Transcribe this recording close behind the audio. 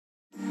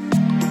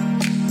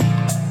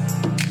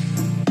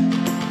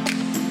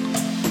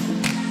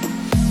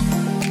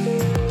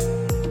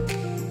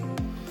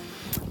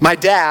My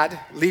dad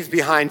leaves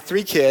behind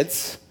 3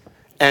 kids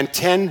and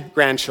 10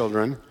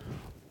 grandchildren,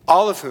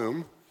 all of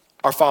whom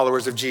are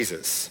followers of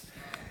Jesus.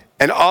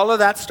 And all of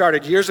that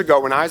started years ago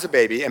when I was a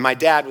baby, and my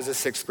dad was a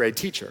 6th grade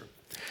teacher.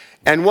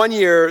 And one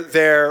year,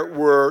 there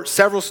were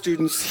several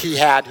students he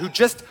had who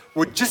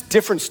were just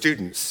different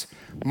students.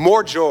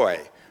 More joy,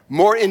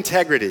 more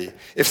integrity.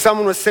 If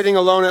someone was sitting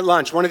alone at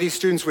lunch, one of these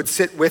students would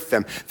sit with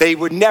them. They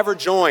would never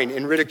join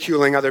in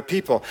ridiculing other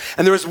people.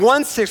 And there was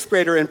one 6th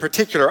grader in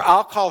particular,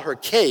 I'll call her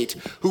Kate,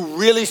 who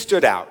really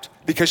stood out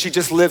because she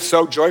just lived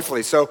so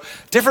joyfully, so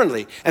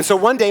differently. And so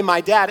one day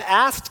my dad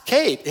asked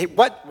Kate, hey,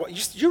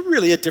 you're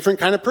really a different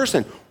kind of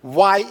person.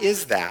 Why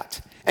is that?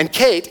 And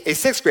Kate, a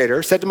 6th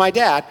grader, said to my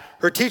dad,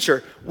 her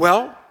teacher,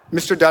 well,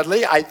 Mr.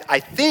 Dudley,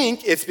 I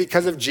think it's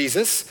because of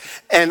Jesus,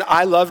 and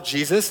I love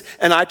Jesus,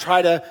 and I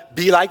try to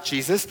be like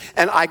Jesus,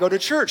 and I go to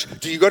church.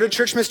 Do you go to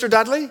church, Mr.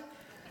 Dudley?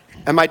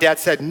 And my dad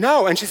said,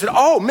 no. And she said,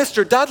 oh,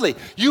 Mr. Dudley,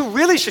 you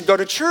really should go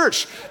to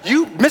church.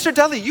 Mr.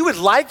 Dudley, you would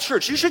like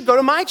church. You should go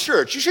to my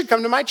church. You should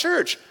come to my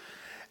church.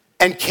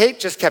 And Kate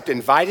just kept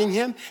inviting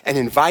him and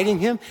inviting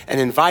him and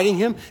inviting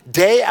him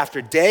day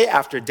after day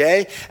after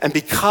day. And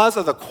because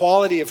of the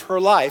quality of her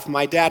life,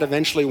 my dad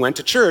eventually went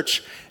to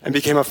church and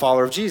became a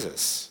follower of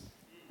Jesus.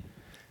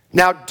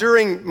 Now,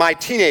 during my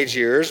teenage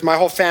years, my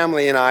whole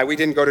family and I, we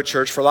didn't go to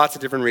church for lots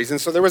of different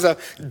reasons, so there was a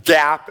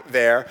gap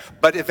there.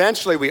 But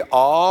eventually, we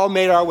all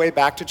made our way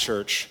back to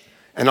church,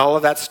 and all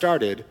of that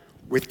started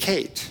with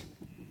Kate,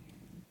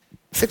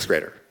 6th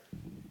grader.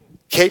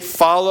 Kate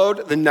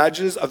followed the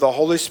nudges of the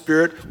Holy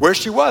Spirit where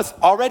she was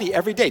already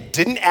every day.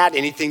 Didn't add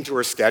anything to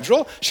her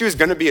schedule. She was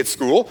going to be at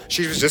school.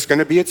 She was just going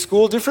to be at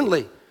school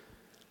differently.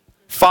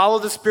 Follow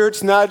the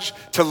Spirit's nudge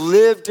to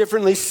live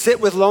differently, sit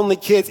with lonely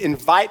kids,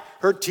 invite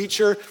her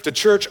teacher to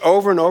church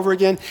over and over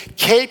again.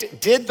 Kate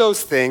did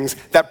those things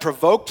that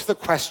provoked the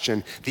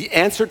question, the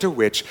answer to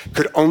which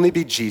could only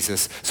be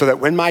Jesus, so that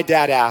when my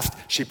dad asked,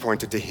 she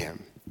pointed to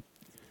him.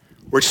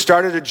 Which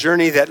started a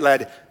journey that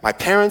led my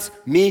parents,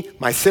 me,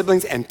 my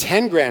siblings, and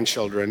 10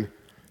 grandchildren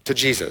to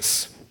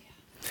Jesus.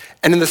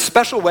 And in the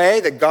special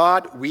way that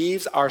God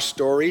weaves our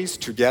stories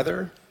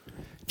together,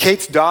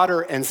 Kate's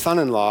daughter and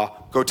son-in-law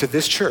go to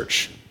this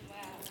church.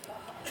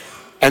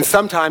 And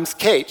sometimes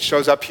Kate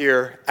shows up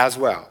here as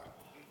well.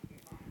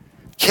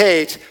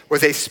 Kate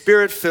was a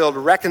spirit-filled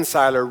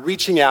reconciler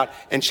reaching out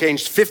and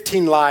changed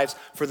 15 lives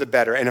for the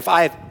better. And if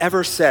I have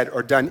ever said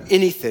or done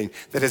anything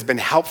that has been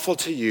helpful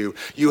to you,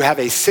 you have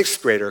a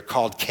 6th grader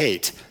called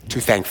Kate to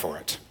thank for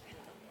it.